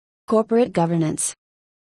Corporate governance.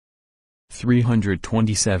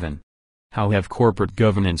 327. How have corporate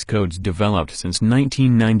governance codes developed since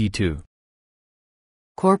 1992?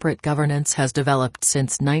 Corporate governance has developed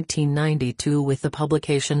since 1992 with the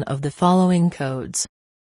publication of the following codes.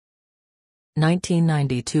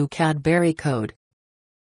 1992 Cadbury Code.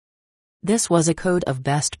 This was a code of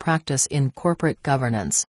best practice in corporate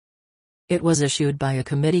governance. It was issued by a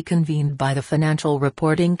committee convened by the Financial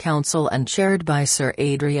Reporting Council and chaired by Sir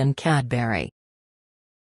Adrian Cadbury.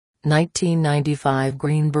 1995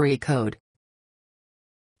 Greenbury Code.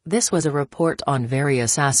 This was a report on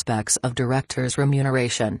various aspects of directors'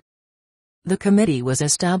 remuneration. The committee was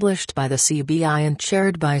established by the CBI and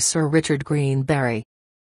chaired by Sir Richard Greenbury.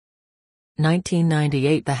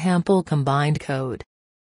 1998 The Hampel Combined Code.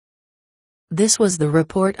 This was the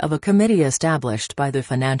report of a committee established by the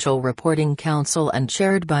Financial Reporting Council and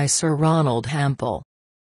chaired by Sir Ronald Hampel.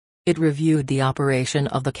 It reviewed the operation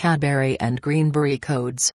of the Cadbury and Greenbury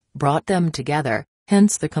codes, brought them together,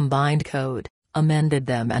 hence the combined code, amended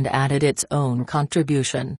them and added its own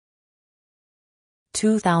contribution.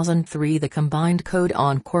 2003 The Combined Code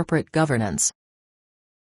on Corporate Governance.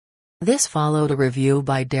 This followed a review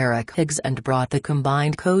by Derek Higgs and brought the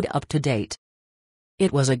combined code up to date.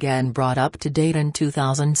 It was again brought up to date in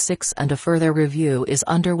 2006 and a further review is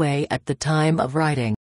underway at the time of writing.